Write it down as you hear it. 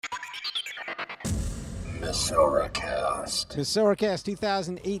Mesoracast. Mesoracast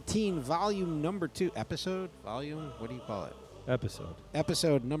 2018, volume number 2. Volume? What do you call it?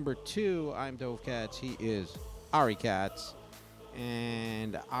 Episode number 2. I'm Dove Katz. He is Ari Katz.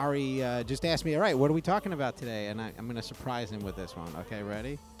 And Ari just asked me, all right, what are we talking about today? And I'm going to surprise him with this one. Okay,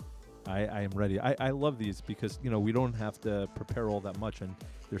 ready? I am ready. I love these because, we don't have to prepare all that much, and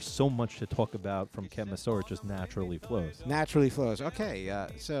there's so much to talk about from Camp Mesor. It just naturally flows. Okay,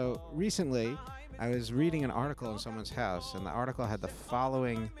 so recently I was reading an article in someone's house, and the article had the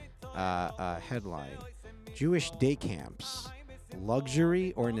following headline: Jewish day camps,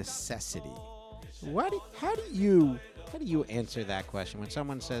 luxury or necessity? How do you answer that question when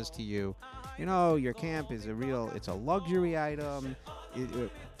someone says to you, your camp is it's a luxury item?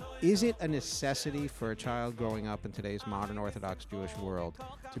 Is it a necessity for a child growing up in today's modern Orthodox Jewish world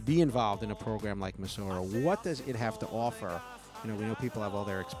to be involved in a program like Mesorah? What does it have to offer? We know people have all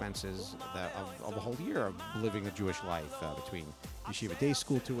their expenses of a whole year of living the Jewish life between yeshiva day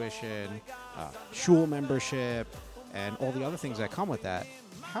school tuition, shul membership, and all the other things that come with that.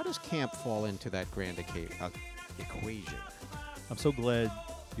 How does camp fall into that grand equation? I'm so glad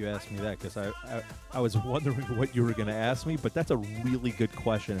you asked me that because I was wondering what you were going to ask me, but that's a really good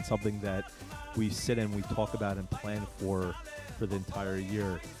question and something that we sit and we talk about and plan for the entire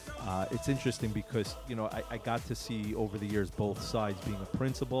year. It's interesting because, I got to see over the years both sides, being a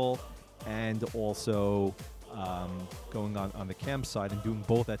principal and also going on the camp side and doing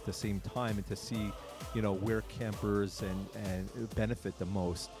both at the same time, and to see, where campers and benefit the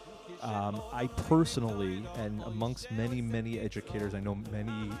most. I personally, and amongst many, many educators, I know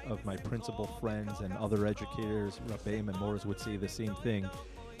many of my principal friends and other educators, Rabbeim and Moras, would say the same thing.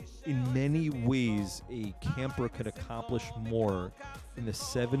 In many ways, a camper could accomplish more in the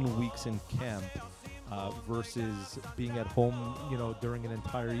 7 weeks in camp versus being at home, during an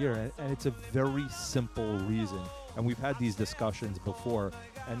entire year. And it's a very simple reason. And we've had these discussions before,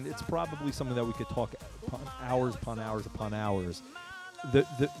 and it's probably something that we could talk hours upon hours upon hours.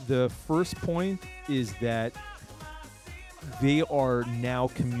 The first point is that they are now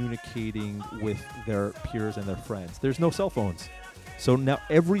communicating with their peers and their friends. There's no cell phones. So now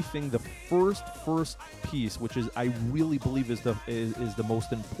everything, the first piece, which is I really believe is the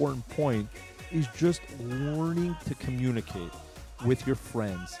most important point, is just learning to communicate with your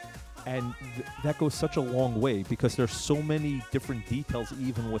friends. And that goes such a long way because there's so many different details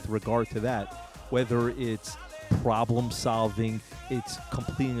even with regard to that, whether it's problem solving, it's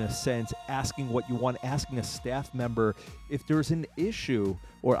completing a sentence, asking what you want, asking a staff member if there's an issue,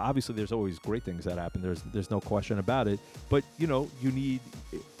 or obviously there's always great things that happen, there's no question about it, but you need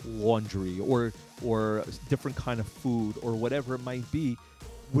laundry or different kind of food or whatever it might be.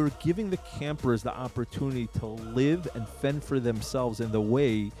 We're giving the campers the opportunity to live and fend for themselves in the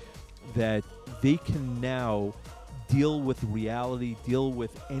way that they can now deal with reality, deal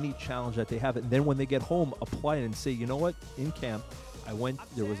with any challenge that they have, and then when they get home, apply it and say, you know what, in camp,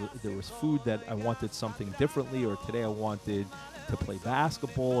 there was food that I wanted something differently, or today I wanted to play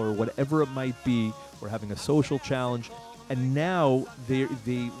basketball, or whatever it might be. We're having a social challenge, and now they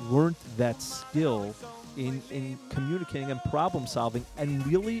learned that skill in communicating and problem solving, and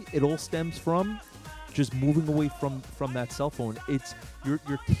really it all stems from just moving away from that cell phone. It's you're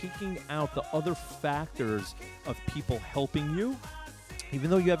taking out the other factors of people helping you, even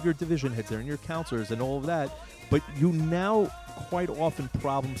though you have your division heads there and your counselors and all of that, but you now quite often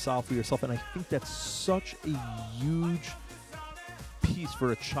problem solve for yourself, and I think that's such a huge piece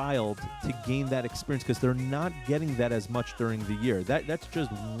for a child to gain that experience because they're not getting that as much during the year. That's just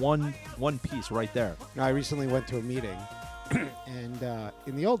one piece right there. I recently went to a meeting. And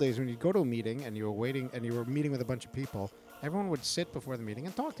in the old days, when you go to a meeting and you were meeting with a bunch of people, everyone would sit before the meeting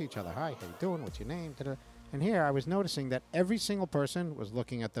and talk to each other. Hi, how you doing? What's your name? Da-da. And here I was noticing that every single person was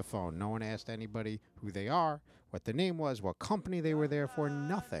looking at the phone. No one asked anybody who they are, what their name was, what company they were there for,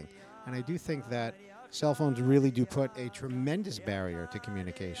 nothing. And I do think that cell phones really do put a tremendous barrier to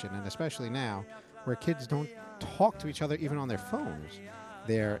communication, and especially now where kids don't talk to each other even on their phones.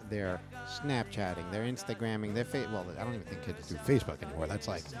 They're Snapchatting, they're Instagramming, well, I don't even think kids do Facebook anymore. That's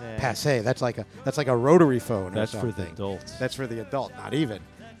like passé. That's like a rotary phone. That's or for something. the adults. That's for the adult, not even.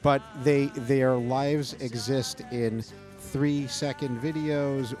 But their lives exist in 3-second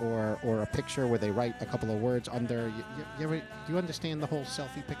videos or a picture where they write a couple of words under. Do you understand the whole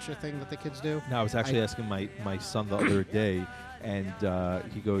selfie picture thing that the kids do? No, I was actually asking my son the other day, and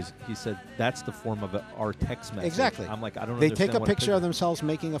he said that's the form of our text message. Exactly. I'm like, I don't. They take a picture of themselves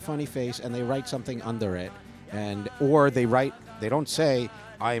making a funny face and they write something under it, or they write They don't say,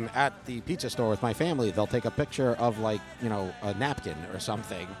 I'm at the pizza store with my family. They'll take a picture of, like, a napkin or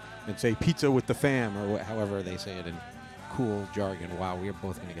something and say pizza with the fam, or however they say it in cool jargon. Wow, we are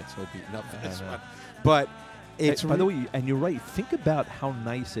both going to get so beaten up for this one. But it's... By the way, and you're right, think about how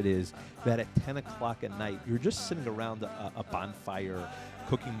nice it is that at 10 o'clock at night, you're just sitting around a bonfire,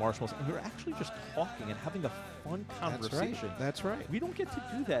 cooking marshmallows, and you're actually just talking and having a fun conversation. That's right. We don't get to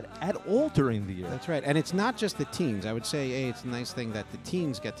do that at all during the year. That's right. And it's not just the teens. I would say, it's a nice thing that the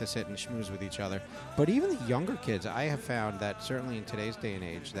teens get to sit and schmooze with each other. But even the younger kids, I have found that certainly in today's day and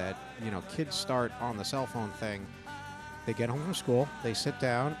age that, kids start on the cell phone thing. They get home from school, they sit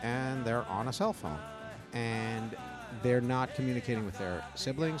down, and they're on a cell phone. And they're not communicating with their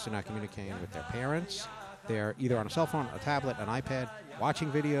siblings. They're not communicating with their parents. They're either on a cell phone, a tablet, an iPad,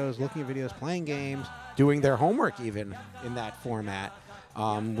 watching videos, looking at videos, playing games, doing their homework even in that format.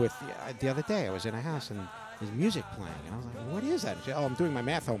 The other day, I was in a house and there's music playing, and I was like, "What is that?" And she, "Oh, I'm doing my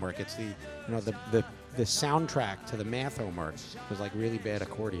math homework. It's the soundtrack to the math homework. It was like really bad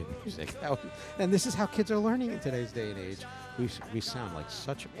accordion music." And this is how kids are learning in today's day and age. We sound like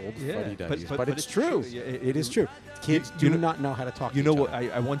such old fuddy-duddies, but it's true. It is true. Kids do not know how to talk to each other.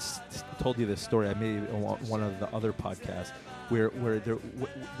 I once told you this story. I made it on one of the other podcasts where there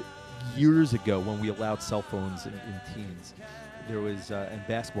years ago when we allowed cell phones in teens, there was and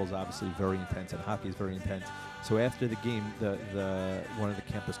basketball is obviously very intense and hockey is very intense. So after the game, the one of the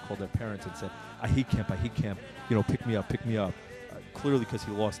campers called their parents and said, I hate camp. Pick me up. Clearly because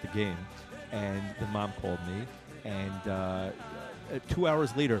he lost the game. And the mom called me, and 2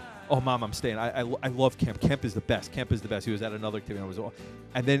 hours later, "Oh, Mom, I'm staying. I love camp. Camp is the best. He was at another activity.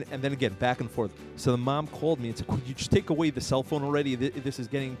 And then again, back and forth. So the mom called me and said, "Could you just take away the cell phone already? This is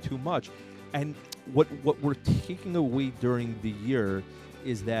getting too much." And what we're taking away during the year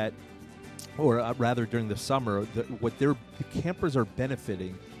is that, or rather during the summer, the campers are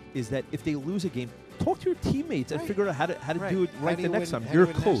benefiting is that if they lose a game, talk to your teammates and figure out how to do it right the next time. You're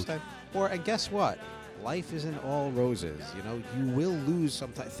a coach. And guess what? Life isn't all roses. You will lose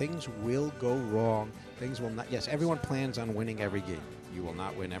sometimes. Things will go wrong. Things will not. Yes, everyone plans on winning every game. You will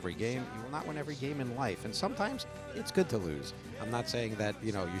not win every game. You will not win every game in life. And sometimes it's good to lose. I'm not saying that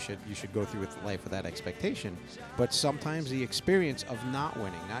you should go through with life with that expectation. But sometimes the experience of not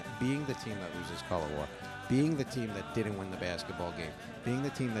winning, not being the team that loses color war, being the team that didn't win the basketball game, being the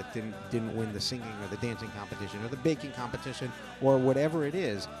team that didn't win the singing or the dancing competition or the baking competition or whatever it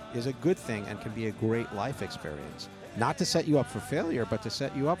is a good thing and can be a great life experience. Not to set you up for failure, but to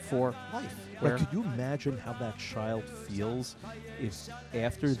set you up for life. Like, could you imagine how that child feels if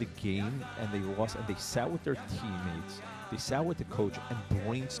after the game and they lost and they sat with their teammates, they sat with the coach and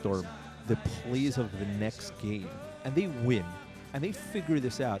brainstormed the plays of the next game, and they win, and they figure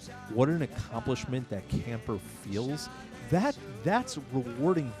this out? What an accomplishment that camper feels. That's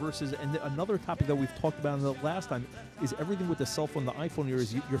rewarding versus, and another topic that we've talked about in the last time is everything with the cell phone, the iPhone here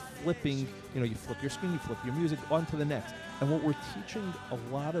is you're flipping, you flip your screen, you flip your music on to the next. And what we're teaching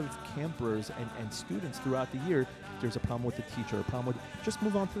a lot of campers and students throughout the year, if there's a problem with the teacher, just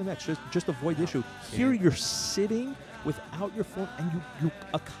move on to the next, just avoid the issue. Here you're sitting without your phone and you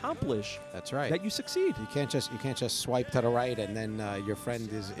accomplish that you succeed. You can't just swipe to the right and then your friend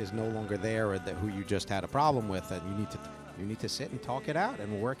is no longer there or who you just had a problem with, and you need to sit and talk it out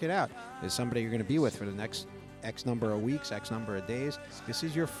and work it out. There's somebody you're going to be with for the next X number of weeks, X number of days. This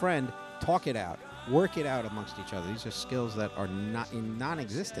is your friend. Talk it out. Work it out amongst each other. These are skills that are not in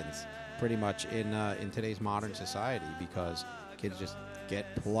non-existence pretty much in today's modern society because kids just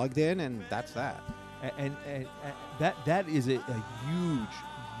get plugged in and that's that. And that is a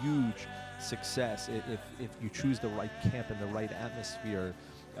huge success if you choose the right camp and the right atmosphere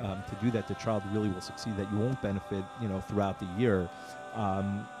to do that. The child really will succeed. That you won't benefit, throughout the year.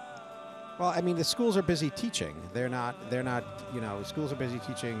 Well, I mean, the schools are busy teaching. They're not. Schools are busy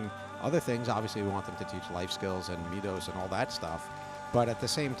teaching other things. Obviously, we want them to teach life skills and midos and all that stuff. But at the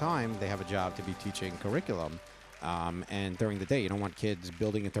same time, they have a job to be teaching curriculum. And during the day, you don't want kids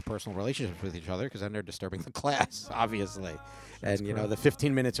building interpersonal relationships with each other because then they're disturbing the class, obviously. That's correct. The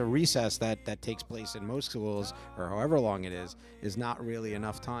 15 minutes of recess that takes place in most schools, or however long it is not really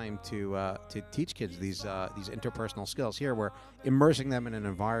enough time to teach kids these interpersonal skills. Here, we're immersing them in an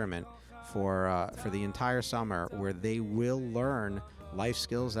environment for the entire summer where they will learn life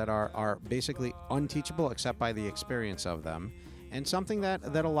skills that are basically unteachable except by the experience of them, and something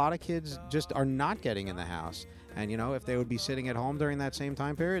that a lot of kids just are not getting in the house. And, if they would be sitting at home during that same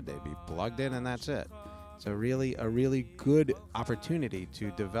time period, they'd be plugged in and that's it. It's a really good opportunity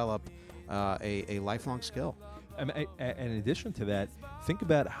to develop a lifelong skill. And in addition to that, think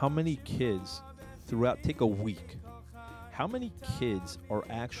about how many kids take a week How many kids are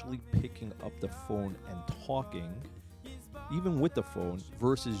actually picking up the phone and talking, even with the phone,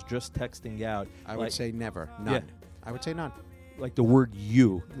 versus just texting out? I would say never. None. Yeah. I would say none. Like the word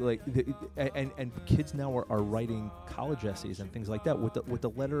 "you," and kids now are writing college essays and things like that with the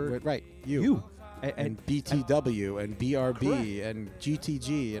letter Right. "you." And BTW and BRB and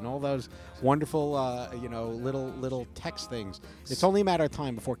GTG and all those wonderful, little text things. It's only a matter of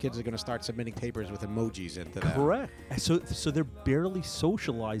time before kids are going to start submitting papers with emojis into them. Correct. So they're barely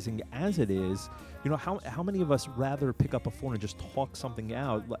socializing as it is. How many of us rather pick up a phone and just talk something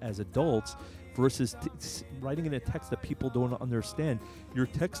out as adults versus writing in a text that people don't understand? You're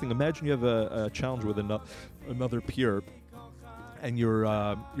texting. Imagine you have a challenge with another peer, and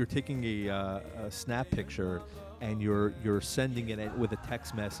you're taking a snap picture and you're sending it with a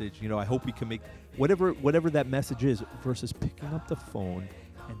text message. I hope we can make whatever that message is, versus picking up the phone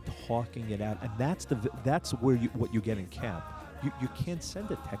and talking it out. And that's where what you get in camp. You can't send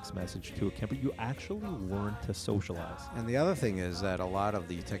a text message to a camper. You actually learn to socialize. And the other thing is that a lot of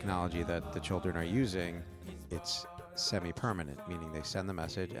the technology that the children are using, it's semi-permanent, meaning they send the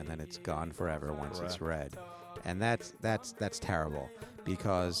message and then it's gone forever once it's read. And that's terrible,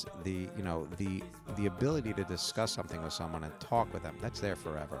 because the ability to discuss something with someone and talk with them, that's there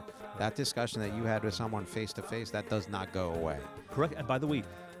forever. That discussion that you had with someone face to face, that does not go away. Correct. And by the way,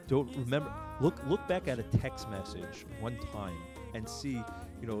 don't remember. Look back at a text message one time and see,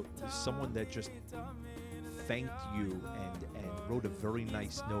 someone that just thanked you and wrote a very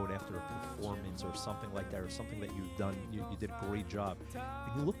nice note after a performance or something like that, or something that you've done. You did a great job.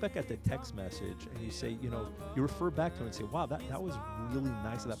 And you look back at the text message and you say, you refer back to it and say, wow, that was really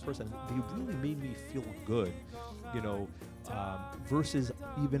nice of that person. They really made me feel good, versus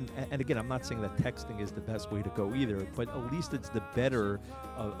even, and again, I'm not saying that texting is the best way to go either, but at least it's the better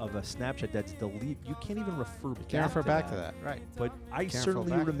of a Snapchat that's delete. You can't even refer back Can't refer back to to that, right? But I Can't refer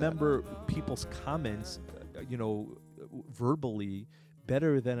certainly back to that. remember people's comments, verbally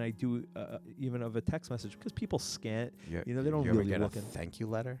better than I do even of a text message, because people scan. They don't you ever really get look a at. thank you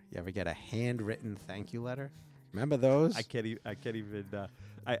letter? You ever get a handwritten thank you letter? Remember those? I can't even.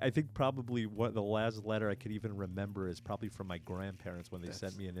 I think probably the last letter I could even remember is probably from my grandparents when they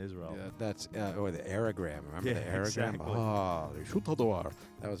sent me in Israel. Yeah, that's or the aerogram. Remember the aerogram? Exactly. Oh, the Shutador.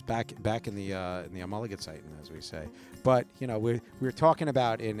 That was back in the Amaligat as we say. But we're talking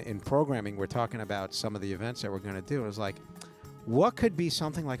about in programming. We're talking about some of the events that we're going to do. It was like, what could be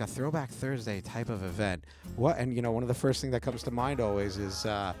something like a Throwback Thursday type of event? One of the first thing that comes to mind always is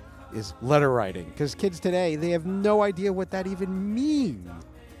letter writing, because kids today, they have no idea what that even means.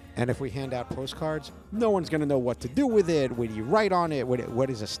 And if we hand out postcards, no one's going to know what to do with it. What do you write on it? What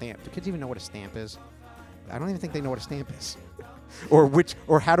is a stamp? Do kids even know what a stamp is? I don't even think they know what a stamp is.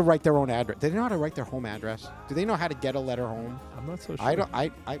 or how to write their own address. Do they know how to write their home address? Do they know how to get a letter home? I'm not so sure. I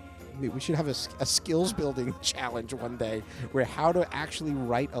don't. We should have a skills building challenge one day where how to actually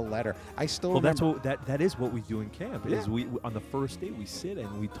write a letter. I still remember. That is what we do in camp. Yeah. Is we on the first day we sit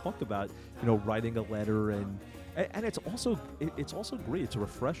and we talk about writing a letter, and it's also great. It's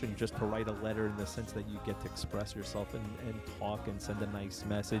refreshing just to write a letter in the sense that you get to express yourself and talk and send a nice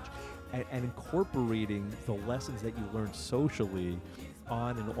message, and incorporating the lessons that you learned socially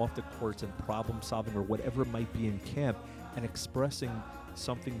on and off the courts and problem solving or whatever it might be in camp, and expressing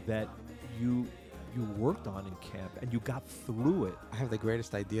something that you worked on in camp and you got through it. I have the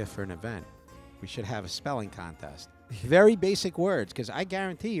greatest idea for an event. We should have a spelling contest. Very basic words, because I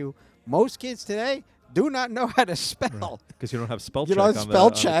guarantee you, most kids today do not know how to spell. Because you don't have spell check. You don't on spell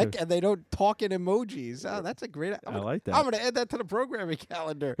the, check, and they don't talk in emojis. Oh, that's a great. I like that. I'm going to add that to the programming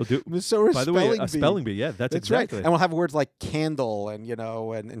calendar. We'll do, Missouri by the way, spelling a bee. spelling bee. Yeah, that's exactly. Right. And we'll have words like candle and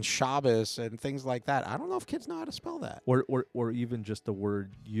and Shabbos and things like that. I don't know if kids know how to spell that. Or even just the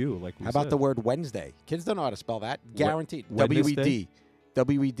word "you," like we How about said. the word Wednesday? Kids don't know how to spell that. Guaranteed. Wednesday? W-E-D.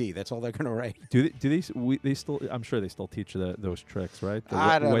 W-E-D. That's all they're going to write. Do they still? I'm sure they still teach those tricks, right?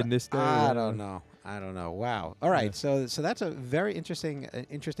 I don't know. I don't know. Wow. All right. Yeah. So that's a very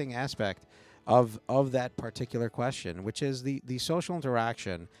interesting aspect of that particular question, which is the social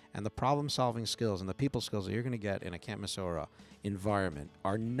interaction and the problem-solving skills and the people skills that you're going to get in a Camp Mesorah environment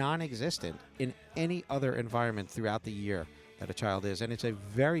are non-existent in any other environment throughout the year that a child is, and it's a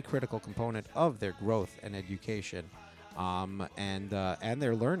very critical component of their growth and education, and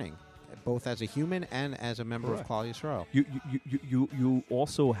their learning, both as a human and as a member of Klal Yisrael. You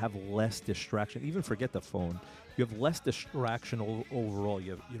also have less distraction. Even forget the phone. You have less distraction overall.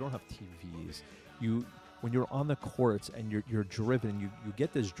 You don't have TVs. When you're on the courts and you're driven, you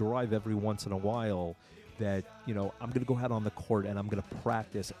get this drive every once in a while that I'm going to go out on the court and I'm going to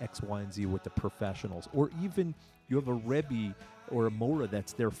practice X, Y, and Z with the professionals, or even You have a Rebbe or a Mora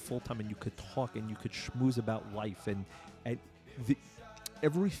that's there full time, and you could talk and you could schmooze about life, and the,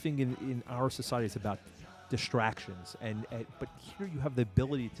 everything in our society is about distractions, and but here you have the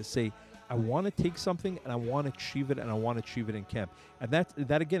ability to say, I want to take something and I want to achieve it, and I want to achieve it in camp. And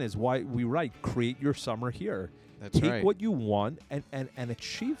that again is why we write, create your summer here. That's Take right. what you want and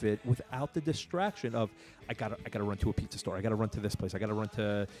achieve it without the distraction of I gotta run to a pizza store, I gotta run to this place, I gotta run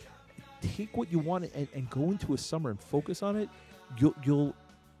to. Take what you want and go into a summer and focus on it. You'll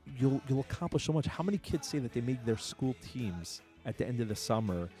accomplish so much. How many kids say that they made their school teams at the end of the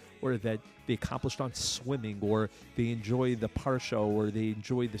summer, or that they accomplished on swimming, or they enjoy the parsha, or they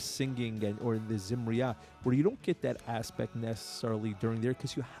enjoy the singing or the zimriya, where you don't get that aspect necessarily during there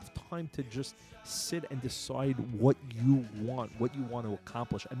because you have time to just sit and decide what you want to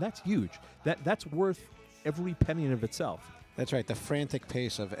accomplish, and that's huge. That's worth every penny in of itself. That's right. The frantic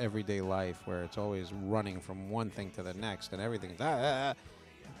pace of everyday life, where it's always running from one thing to the next, and everything's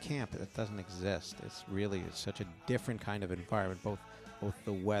camp. That doesn't exist. It's really such a different kind of environment, both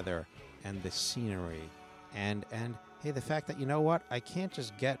the weather and the scenery, and hey, the fact that, you know what, I can't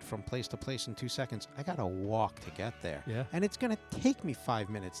just get from place to place in 2 seconds. I gotta walk to get there, Yeah. and it's gonna take me 5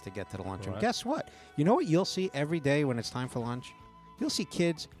 minutes to get to the lunchroom. Right. Guess what? You know what you'll see every day when it's time for lunch? You'll see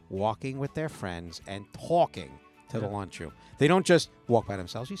kids walking with their friends and talking to the lunchroom. They don't just walk by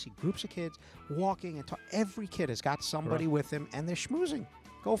themselves. You see groups of kids walking and talk. Every kid has got somebody with them, and they're schmoozing.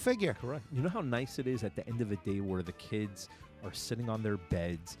 Go figure. Correct. You know how nice it is at the end of the day where the kids are sitting on their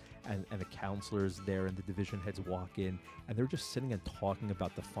beds and the counselors there and the division heads walk in and they're just sitting and talking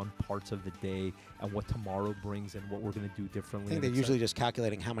about the fun parts of the day and what tomorrow brings and what we're going to do I differently. think And they're it's usually just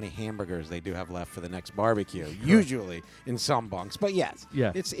calculating how many hamburgers they do have left for the next barbecue. Usually in some bunks, but yes,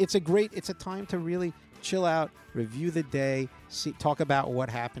 Yeah. it's a time to really chill out, review the day, talk about what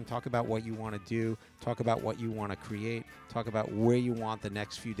happened, talk about what you want to do, talk about what you want to create, talk about where you want the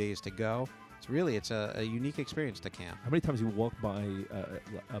next few days to go. It's a unique experience to camp. How many times you walk by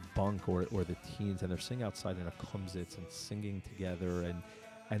a bunk or the teens and they're sitting outside in a kumsitz and singing together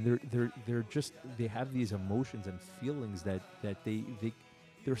and they're just they have these emotions and feelings that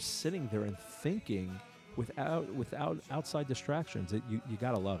they're sitting there and thinking without outside distractions. You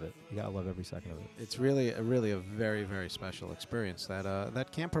gotta love it. You gotta love every second of it. It's really a very, very special experience that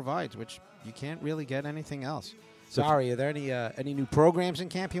camp provides, which you can't really get anything else. So Sorry, are there any new programs in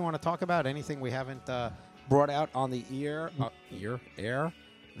camp you want to talk about? Anything we haven't brought out on the air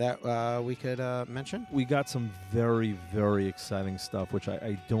that we could mention? We got some very, very exciting stuff, which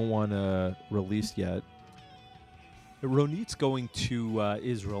I don't want to release yet. Ronit's going to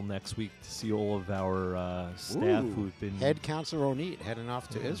Israel next week to see all of our staff Ooh, who've been... Head Counselor Ronit heading off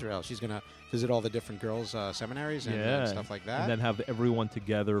to Israel. She's going to visit all the different girls' seminaries and stuff like that. And then have everyone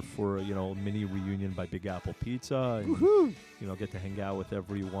together for a mini reunion by Big Apple Pizza. And, Woohoo! get to hang out with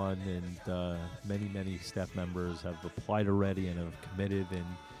everyone. And many staff members have applied already and have committed. And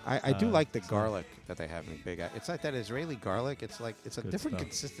I do like the so- garlic that they have in Big Apple. It's like that Israeli garlic. It's a Good different stuff.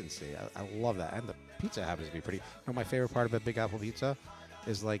 consistency. I love that. And the pizza happens to be pretty. My favorite part about Big Apple Pizza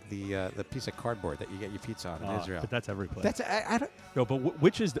is like the piece of cardboard that you get your pizza on in Israel. But that's every place. That's I don't, No, but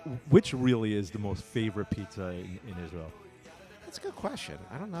which really is the most favorite pizza in Israel? that's a good question.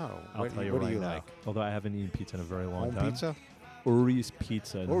 I don't know. I'll what tell you what right do you now. like? Although I haven't eaten pizza in a very long Home time. pizza? Uri's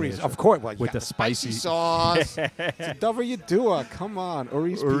Pizza. in Uri's, Israel. of course. Well, you With got the spicy sauce. It's a Dover Yadua. Come on,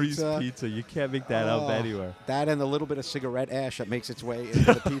 Uri's Pizza. Pizza. You can't make that up Oh, anywhere. That and a little bit of cigarette ash that makes its way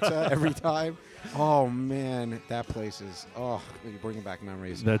into the pizza every time. Oh man, that place is. Oh, you're bringing back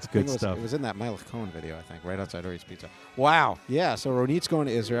memories. That's I think good stuff. It was in that Melech Cohen video, I think, right outside Uri's Pizza. Wow. Yeah. So Ronit's going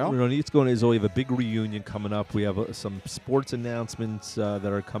to Israel. Ronit's going to Israel. We have a big reunion coming up. We have some sports announcements that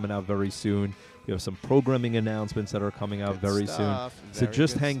are coming out very soon. We have some programming announcements that are coming out Good very stuff. soon. So Very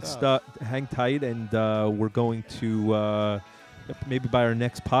just good stuff. hang tight, and we're going to maybe by our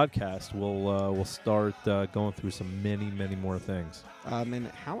next podcast we'll start going through some many more things. And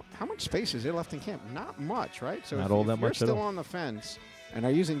how much space is there left in camp? Not much, right? So Not if, all if that you're much at still all. on the fence and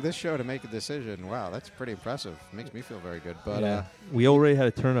are using this show to make a decision, wow, that's pretty impressive. Makes me feel very good. But we already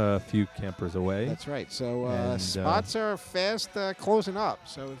had to turn a few campers away. that's right. So And, spots are fast closing up.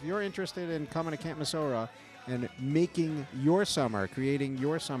 So if you're interested in coming to Camp Mesorah and making your summer, creating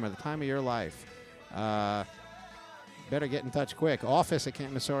your summer, the time of your life, better get in touch quick.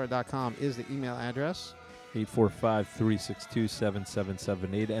 office@campmesorah.com is the email address.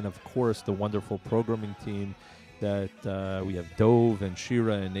 845-362-7778, and of course the wonderful programming team that we have Dove and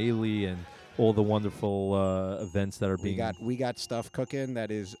Shira and Ailey and all the wonderful events that are being. We got stuff cooking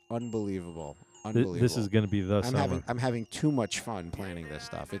that is unbelievable. unbelievable. This is going to be the summer. I'm having too much fun planning this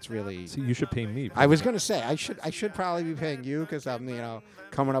stuff. It's really. So you should pay me. I was going to say I should probably be paying you because I'm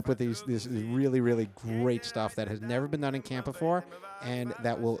coming up with this really really great stuff that has never been done in camp before, and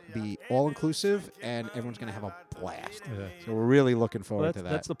that will be all inclusive, and everyone's going to have a blast. Yeah. So we're really looking forward to that.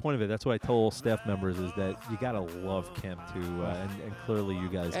 That's the point of it. That's what I told all staff members is that you got to love camp too, and clearly you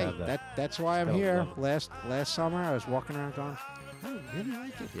guys have that. That's why I'm Still here. love Last summer I was walking around going, I really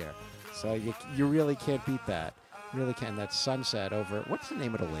like it here. So you really can't beat that. You really can. That sunset over. What's the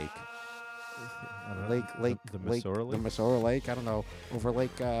name of the lake? I don't know, The Missouri Lake? The Missouri Lake. I don't know. Over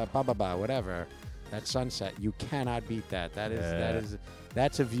Lake Baba, whatever. That sunset, you cannot beat that.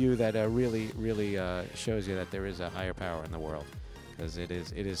 That's a view that really shows you that there is a higher power in the world, because it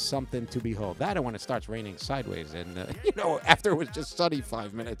is something to behold. That and when it starts raining sideways, and after it was just sunny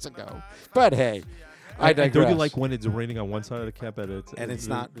 5 minutes ago. But hey, I digress. Don't you like when it's raining on one side of the camp and it's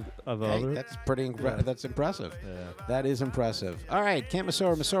not on the hey, other? that's pretty. That's impressive. Yeah. That is impressive. All right, Camp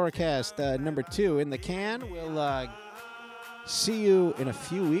Missouri Cast number 2 in the can. We'll see you in a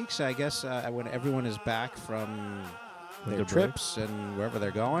few weeks, I guess, when everyone is back from their trips and wherever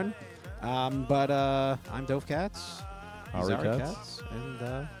they're going. But I'm Dove Katz. Ari Ari Katz.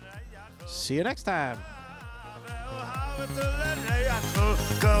 And see you next time.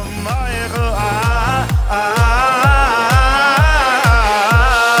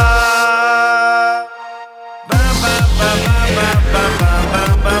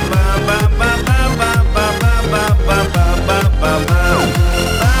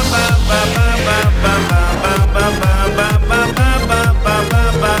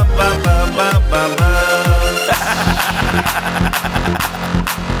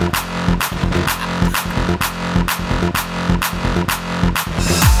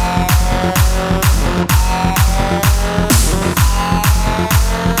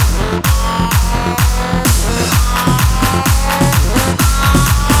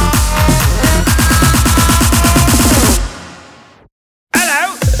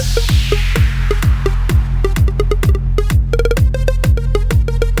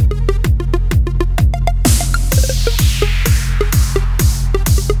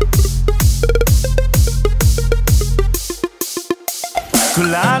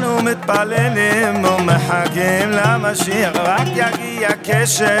 כולנו מתפללים ומחכים למשיח רק יגיע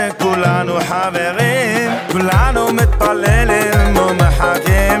כשכולנו חברים כולנו מתפללים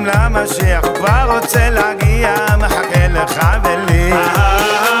ומחכים למשיח הוא כבר רוצה להגיע מחכה לך ולי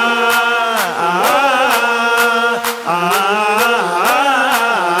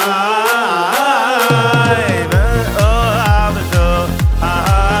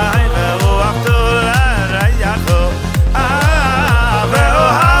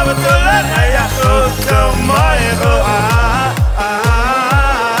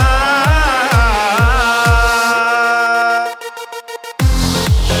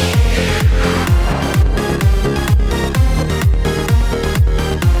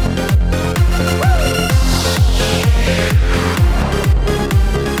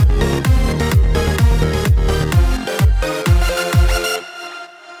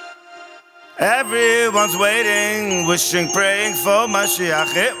Everyone's waiting, wishing, praying for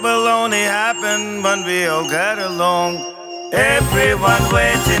Mashiach. It will only happen when we all get along. Everyone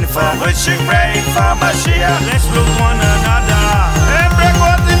waiting for, wishing, praying for Mashiach. Let's love one another and break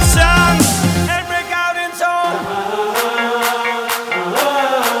out in song. And break out in song. Oh.